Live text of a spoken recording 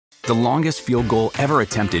The longest field goal ever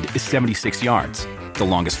attempted is 76 yards. The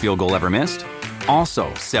longest field goal ever missed?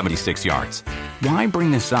 Also 76 yards. Why bring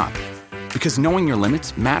this up? Because knowing your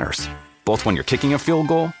limits matters, both when you're kicking a field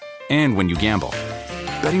goal and when you gamble.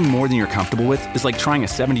 Betting more than you're comfortable with is like trying a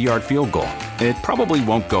 70-yard field goal. It probably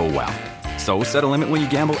won't go well. So set a limit when you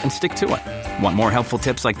gamble and stick to it. Want more helpful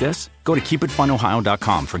tips like this? Go to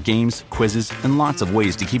keepitfunohio.com for games, quizzes, and lots of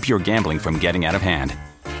ways to keep your gambling from getting out of hand.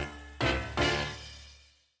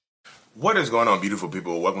 What is going on, beautiful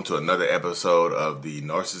people? Welcome to another episode of the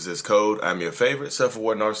Narcissist Code. I'm your favorite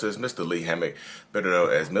self-aware narcissist, Mr. Lee Hammock, better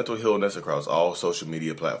known as Mental Healness across all social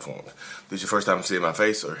media platforms. If this is your first time seeing my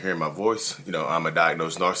face or hearing my voice, I'm a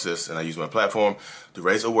diagnosed narcissist, and I use my platform to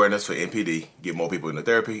raise awareness for NPD, get more people into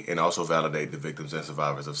therapy, and also validate the victims and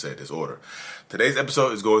survivors of said disorder. Today's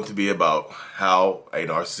episode is going to be about how a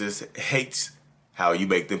narcissist hates how you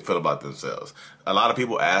make them feel about themselves. A lot of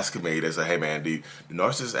people ask me, they say, hey man, do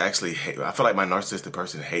narcissists actually hate? I feel like my narcissistic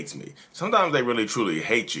person hates me. Sometimes they really truly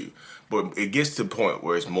hate you, but it gets to the point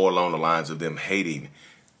where it's more along the lines of them hating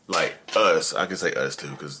like us. I can say us too,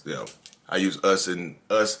 because I use us and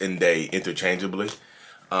they interchangeably.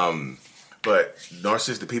 But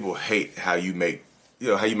narcissistic people hate how you make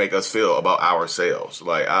us feel about ourselves.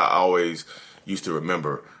 Like I always used to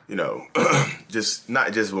remember, just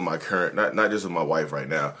not just with my current, not just with my wife right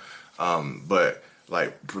now, but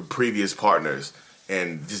like previous partners,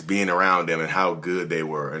 and just being around them and how good they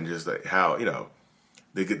were, and just like how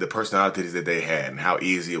the personalities that they had, and how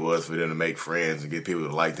easy it was for them to make friends and get people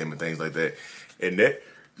to like them and things like that, and that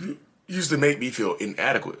used to make me feel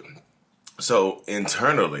inadequate. So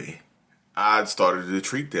internally, I started to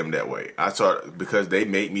treat them that way. Because they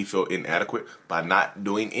made me feel inadequate by not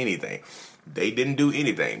doing anything. They didn't do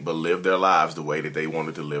anything but live their lives the way that they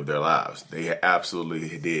wanted to live their lives. They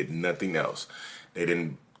absolutely did nothing else. They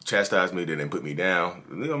didn't chastise me. They didn't put me down.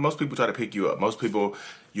 Most people try to pick you up. Most people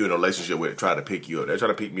you're in a relationship with try to pick you up. They try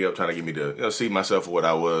to pick me up, trying to get me to see myself for what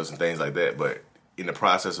I was and things like that. But in the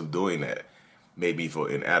process of doing that, made me feel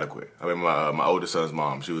inadequate. I mean, my oldest son's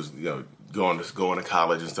mom, she was going to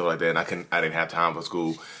college and stuff like that, and I didn't have time for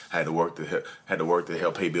school. I had to work to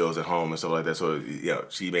help pay bills at home and stuff like that. So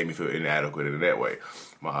she made me feel inadequate in that way.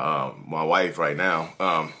 My wife right now,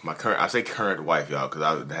 I say current wife, y'all,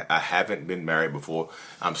 because I haven't been married before.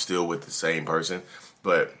 I'm still with the same person,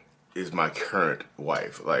 but is my current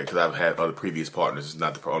wife. Like, because I've had other previous partners, it's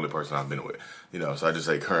not the only person I've been with. So I just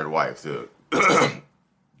say current wife to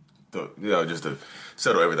just to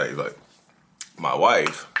settle everything. Like my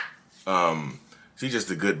wife, she's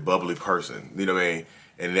just a good, bubbly person. You know what I mean?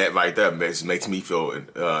 And that right there makes me feel,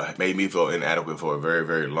 made me feel inadequate for a very,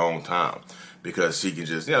 very long time, because she can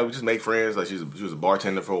just make friends. Like she was a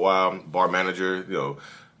bartender for a while, bar manager,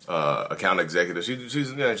 account executive.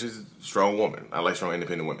 She's a strong woman. I like strong,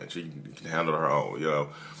 independent women. She can handle her own,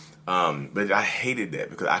 But I hated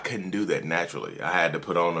that because I couldn't do that naturally. I had to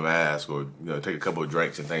put on a mask or take a couple of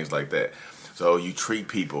drinks and things like that. So you treat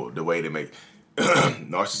people the way they make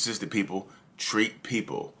narcissistic people treat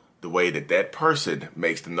people the way that person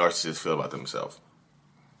makes the narcissist feel about themselves.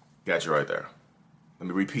 Got you right there. Let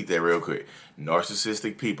me repeat that real quick.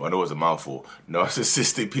 Narcissistic people, I know it's a mouthful.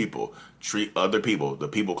 Narcissistic people treat other people, the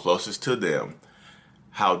people closest to them,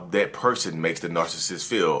 how that person makes the narcissist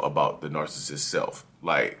feel about the narcissist self.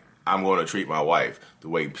 Like, I'm going to treat my wife the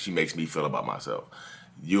way she makes me feel about myself.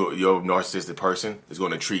 Your narcissistic person is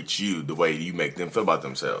going to treat you the way you make them feel about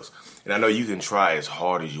themselves. And I know you can try as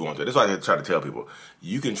hard as you want to. That's why I try to tell people,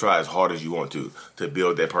 you can try as hard as you want to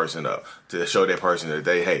build that person up, to show that person that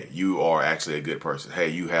hey, you are actually a good person. Hey,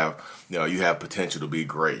 you have potential to be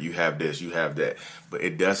great. You have this, you have that. But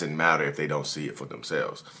it doesn't matter if they don't see it for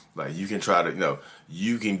themselves. Like, you can try to,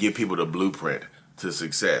 you can give people the blueprint to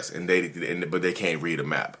success, but they can't read a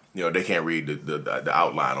map. They can't read the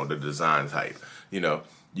outline or the design type.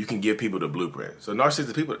 You can give people the blueprint. So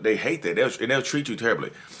narcissistic people, they hate that. They'll treat you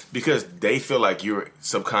terribly because they feel like you're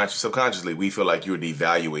subconsciously, we feel like you're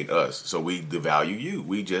devaluing us. So we devalue you.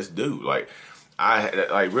 We just do. Like,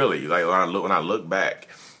 really, when I look back,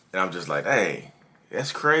 and I'm just like, dang,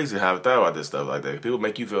 that's crazy how I thought about this stuff like that. People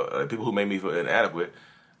who make me feel inadequate,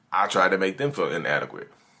 I try to make them feel inadequate.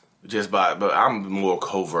 But I'm more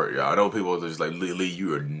covert, y'all. I know people are just like, Lee,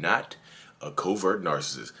 you are not a covert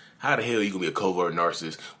narcissist. How the hell are you gonna be a covert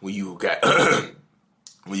narcissist when you got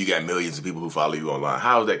millions of people who follow you online?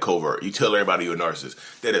 How is that covert? You tell everybody you're a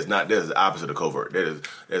narcissist. That is the opposite of covert.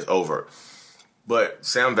 That's overt. But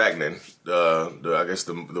Sam Vaknin,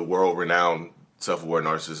 the world-renowned self-aware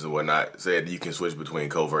narcissist and whatnot, said you can switch between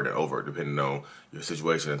covert and overt depending on your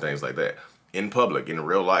situation and things like that. in public, in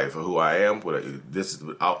real life, for who I am, this is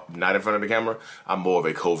not in front of the camera, I'm more of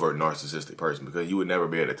a covert narcissistic person because you would never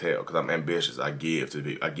be able to tell because I'm ambitious. I give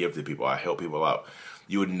to people. I help people out.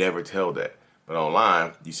 You would never tell that. But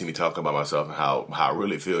online, you see me talking about myself and how I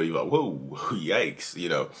really feel. You're like, whoa,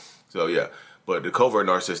 yikes, So yeah, but the covert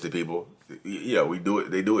narcissistic people, we do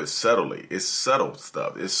it. They do it subtly. It's subtle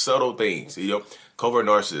stuff. It's subtle things. Covert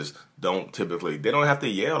narcissists they don't have to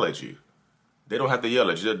yell at you. They don't have to yell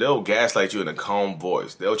at you. They'll gaslight you in a calm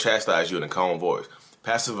voice. They'll chastise you in a calm voice.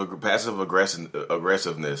 Passive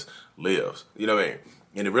aggressiveness lives. You know what I mean?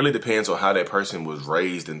 And it really depends on how that person was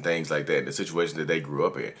raised and things like that, the situation that they grew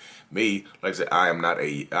up in. Me, like I said, I am not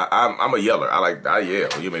I'm a yeller. I yell.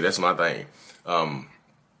 That's my thing. I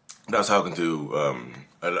was talking to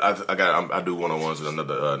I do one-on-ones with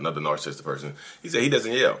another narcissistic person. He said he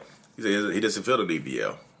doesn't yell. He said he doesn't feel the need to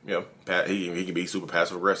yell. He can be super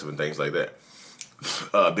passive aggressive and things like that.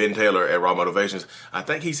 Ben Taylor at Raw Motivations, I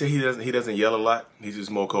think he said he doesn't yell a lot. He's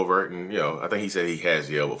just more covert, and I think he said he has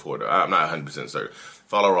yelled before. Though. I'm not 100% certain.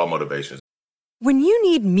 Follow Raw Motivations. When you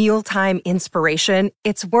need mealtime inspiration,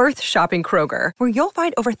 it's worth shopping Kroger, where you'll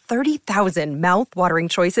find over 30,000 mouth-watering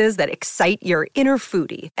choices that excite your inner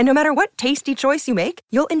foodie. And no matter what tasty choice you make,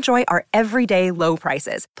 you'll enjoy our everyday low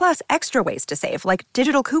prices, plus extra ways to save, like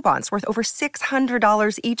digital coupons worth over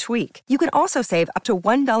 $600 each week. You can also save up to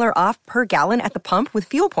 $1 off per gallon at the pump with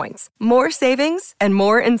fuel points. More savings and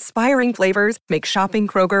more inspiring flavors make shopping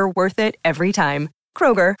Kroger worth it every time.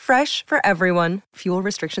 Kroger, fresh for everyone. Fuel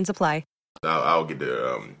restrictions apply. I'll get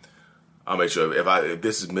the. I'll make sure if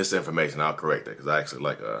this is misinformation, I'll correct it because I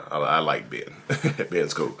actually I like Ben.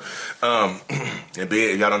 Ben's cool. And Ben,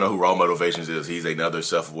 if y'all don't know who Raw Motivations is, he's another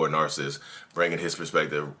self-aware narcissist bringing his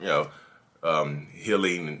perspective.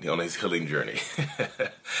 Healing on his healing journey.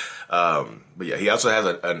 But yeah, he also has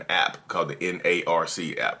an app called the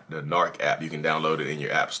NARC app, the NARC app. You can download it in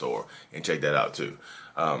your app store and check that out too.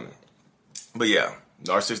 But yeah.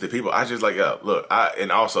 Narcissistic people, I just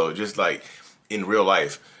and also just like in real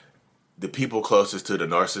life, the people closest to the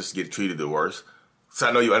narcissist get treated the worst. So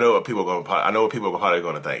I know what people are probably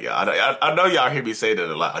going to think. Yeah, I know y'all hear me say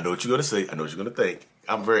that a lot. I know what you're going to say. I know what you're going to think.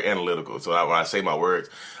 I'm very analytical, so when I say my words,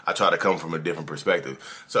 I try to come from a different perspective.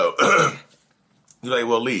 So you're like,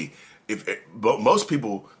 well, Lee, but most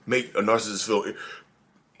people make a narcissist feel.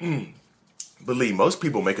 But Lee, most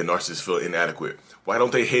people make a narcissist feel inadequate. Why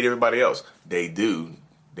don't they hate everybody else? They do.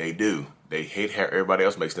 They hate how everybody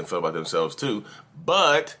else makes them feel about themselves too.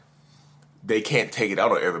 But they can't take it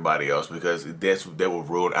out on everybody else because that will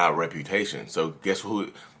ruin our reputation. So guess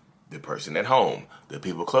who? The person at home, the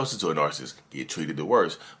people closest to a narcissist get treated the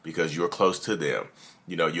worst because you're close to them.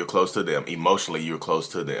 You're close to them. Emotionally, you're close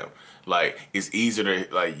to them. Like, it's easier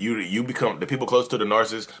to, you become, the people close to the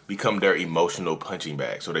narcissist become their emotional punching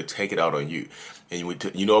bag. So they take it out on you.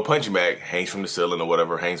 And a punching bag hangs from the ceiling or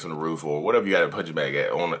whatever, hangs from the roof or whatever you got a punching bag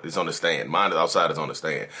at. It's on the stand. Mine is outside, it's on the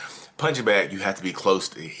stand. Punching bag, you have to be close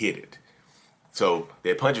to hit it. So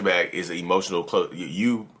that punching bag is an emotional close.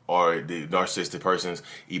 You are the narcissistic person's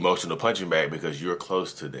emotional punching bag because you're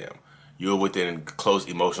close to them. You're within close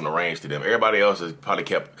emotional range to them. Everybody else is probably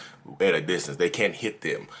kept at a distance. They can't hit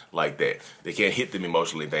them like that. They can't hit them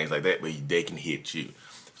emotionally and things like that, but they can hit you.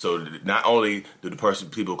 So not only do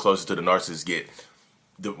people closest to the narcissist get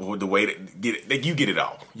the way to get it, you get it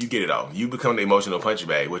all. You get it all. You become the emotional punching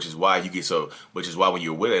bag, which is why when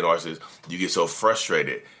you're with a narcissist, you get so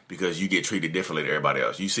frustrated because you get treated differently than everybody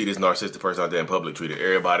else. You see this narcissistic person out there in public treated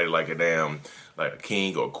everybody like a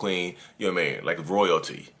king or queen, like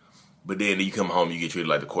royalty. But then you come home, you get treated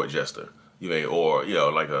like the court jester, or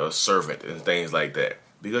like a servant and things like that.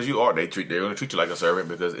 Because they're going to treat you like a servant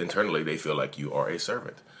because internally they feel like you are a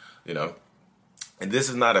servant, And this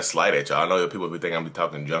is not a slight at y'all. I know people be thinking I'm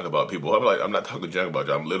talking junk about people. I'm like, I'm not talking junk about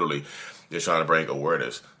y'all. I'm literally just trying to bring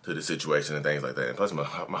awareness to the situation and things like that. And plus, my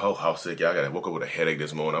whole house sick. Y'all woke up with a headache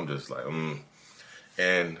this morning. I'm just like,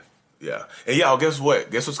 And yeah. And y'all, guess what?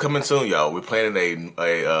 Guess what's coming soon, y'all? We're planning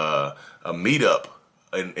a meetup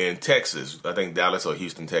in Texas. I think Dallas or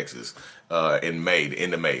Houston, Texas, in May, the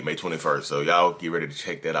end of May 21st. So y'all get ready to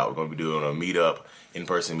check that out. We're going to be doing a meetup,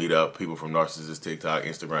 in-person meetup, people from Narcissist, TikTok,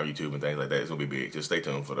 Instagram, YouTube, and things like that. It's going to be big. Just stay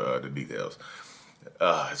tuned for the details. It's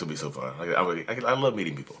going to be so fun. I love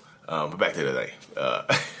meeting people. But back to the thing.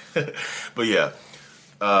 But yeah.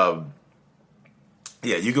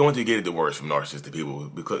 Yeah, you're going to get the worst from narcissistic people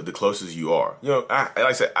because the closest you are. Like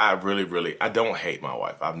I said, I don't hate my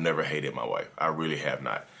wife. I've never hated my wife. I really have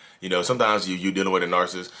not. You know, sometimes you dealing with a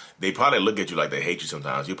narcissist, they probably look at you like they hate you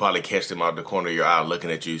sometimes. You probably catch them out the corner of your eye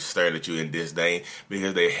looking at you, staring at you in disdain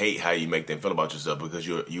because they hate how you make them feel about yourself because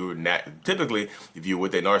you're not, typically, if you're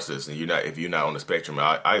with a narcissist and if you're not on the spectrum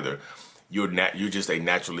either, you're just a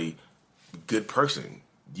naturally good person.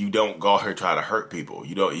 You don't go out here try to hurt people.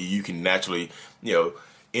 You can naturally,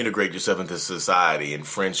 integrate yourself into society and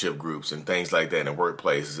friendship groups and things like that in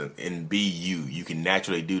workplaces and be you. You can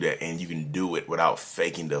naturally do that, and you can do it without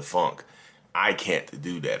faking the funk. I can't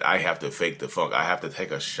do that. I have to fake the funk. I have to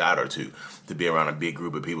take a shot or two to be around a big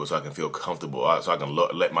group of people so I can feel comfortable, so I can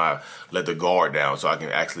let the guard down, so I can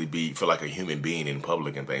actually feel like a human being in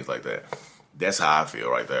public and things like that. That's how I feel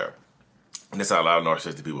right there. And that's how a lot of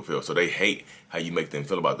narcissistic people feel. So they hate how you make them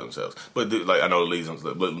feel about themselves. But I know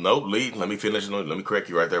Lee, let me finish. Let me correct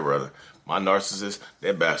you right there, brother. My narcissist,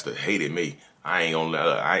 that bastard hated me. I ain't gonna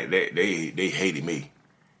lie. They hated me.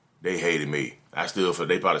 They hated me.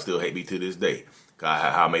 They probably still hate me to this day.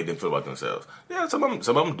 How I made them feel about themselves. Yeah, some of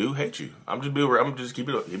them do hate you. I'm just keep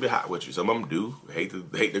it hot with you. Some of them do hate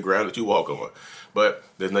the ground that you walk on. But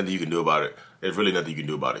there's nothing you can do about it. There's really nothing you can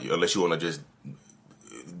do about it unless you want to just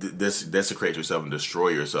desecrate yourself and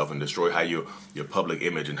destroy how your public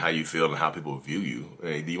image and how you feel and how people view you.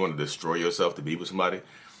 Do you want to destroy yourself to be with somebody?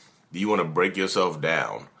 Do you want to break yourself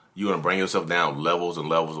down? You want to bring yourself down levels and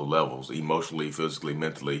levels of levels, emotionally, physically,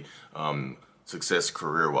 mentally, success,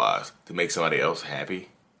 career-wise, to make somebody else happy?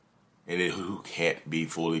 And then who can't be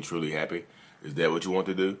fully, truly happy? Is that what you want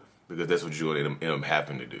to do? Because that's what you're going to end up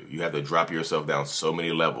having to do. You have to drop yourself down so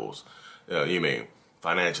many levels.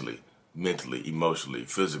 Financially, mentally, emotionally,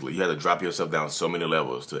 physically. You have to drop yourself down so many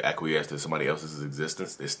levels to acquiesce to somebody else's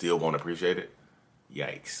existence. They still won't appreciate it.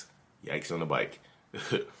 Yikes. Yikes on the bike.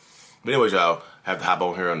 But anyways, y'all, have to hop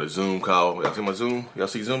on here on the Zoom call. Y'all see my Zoom? Y'all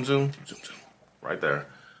see Zoom? Right there.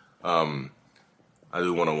 I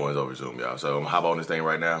do one-on-ones over Zoom, y'all. So I'm going to hop on this thing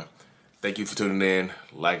right now. Thank you for tuning in.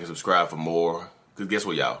 Like and subscribe for more. Because guess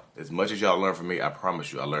what, y'all? As much as y'all learn from me, I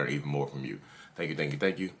promise you I learn even more from you. Thank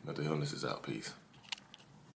you. Mental Illness is out. Peace.